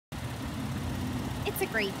It's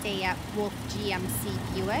a great day at Wolfe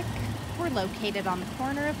GMC Buick. We're located on the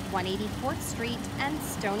corner of 184th Street and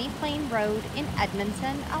Stony Plain Road in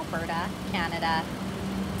Edmonton, Alberta, Canada.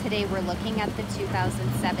 Today we're looking at the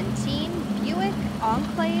 2017 Buick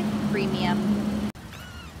Enclave Premium.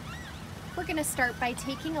 We're going to start by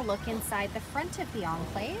taking a look inside the front of the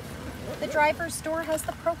Enclave. The driver's door has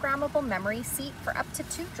the programmable memory seat for up to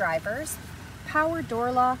 2 drivers, power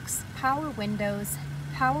door locks, power windows,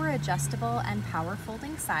 power adjustable and power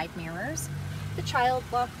folding side mirrors, the child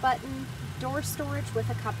lock button, door storage with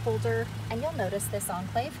a cup holder, and you'll notice this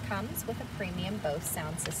Enclave comes with a premium Bose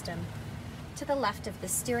sound system. To the left of the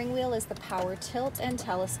steering wheel is the power tilt and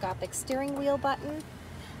telescopic steering wheel button,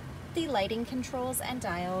 the lighting controls and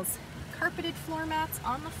dials, carpeted floor mats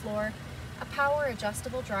on the floor, a power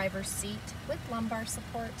adjustable driver's seat with lumbar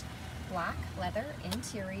support, black leather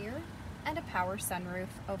interior, and a power sunroof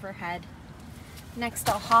overhead. Next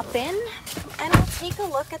I'll hop in and we'll take a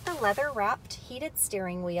look at the leather-wrapped heated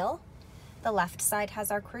steering wheel. The left side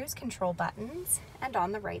has our cruise control buttons, and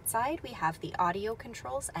on the right side we have the audio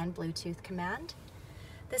controls and Bluetooth command.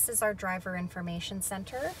 This is our driver information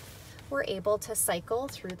center. We're able to cycle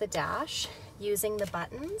through the dash using the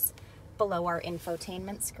buttons below our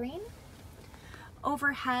infotainment screen.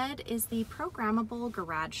 Overhead is the programmable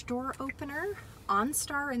garage door opener,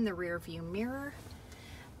 OnStar in the rear view mirror.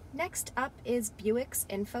 Next up is Buick's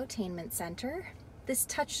infotainment center. This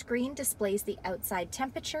touchscreen displays the outside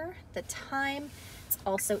temperature, the time. It's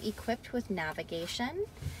also equipped with navigation,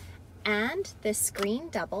 and this screen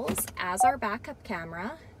doubles as our backup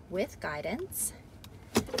camera with guidance.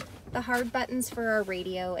 The hard buttons for our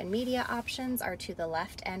radio and media options are to the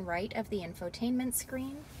left and right of the infotainment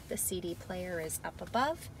screen. The CD player is up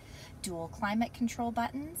above. Dual climate control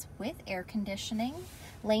buttons with air conditioning,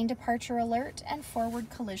 lane departure alert and forward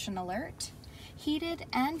collision alert, heated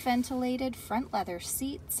and ventilated front leather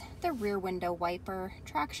seats, the rear window wiper,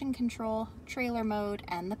 traction control, trailer mode,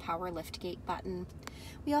 and the power liftgate button.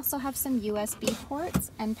 We also have some USB ports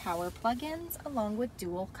and power plug-ins along with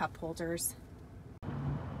dual cup holders.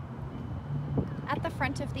 At the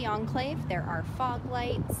front of the Enclave there are fog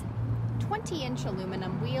lights, 20-inch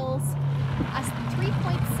aluminum wheels, a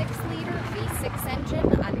 3.6-liter V6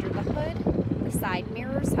 engine under the hood. The side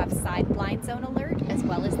mirrors have side blind zone alert as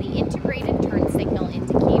well as the integrated turn signal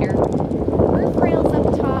indicator. Roof rails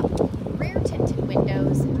up top, rear tinted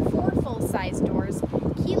windows, 4 full-size doors,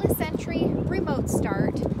 keyless entry, remote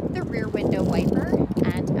start, the rear window wiper,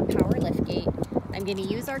 and a power liftgate. I'm going to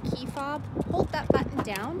use our key fob, hold that button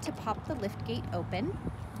down to pop the liftgate open.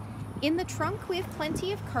 In the trunk, we have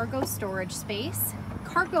plenty of cargo storage space,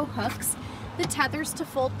 cargo hooks, the tethers to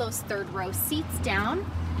fold those third row seats down,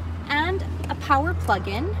 and a power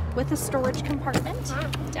plug-in with a storage compartment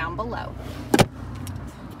down below.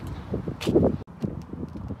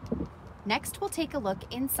 Next, we'll take a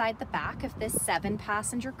look inside the back of this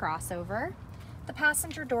 7-passenger crossover. The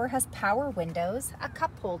passenger door has power windows, a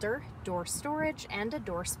cup holder, door storage, and a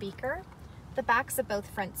door speaker. The backs of both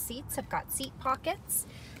front seats have got seat pockets.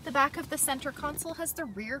 The back of the center console has the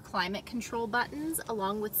rear climate control buttons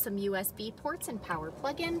along with some USB ports and power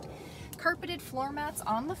plug-in, carpeted floor mats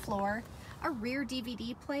on the floor, a rear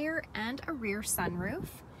DVD player, and a rear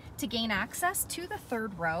sunroof. To gain access to the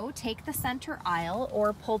third row, take the center aisle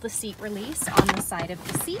or pull the seat release on the side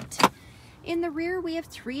of the seat. In the rear, we have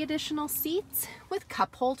 3 additional seats with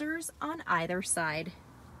cup holders on either side.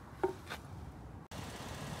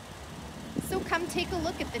 So come take a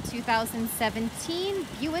look at the 2017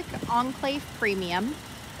 Buick Enclave Premium,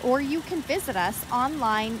 or you can visit us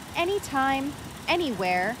online anytime,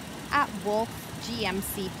 anywhere at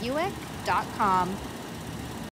wolfegmcbuick.com.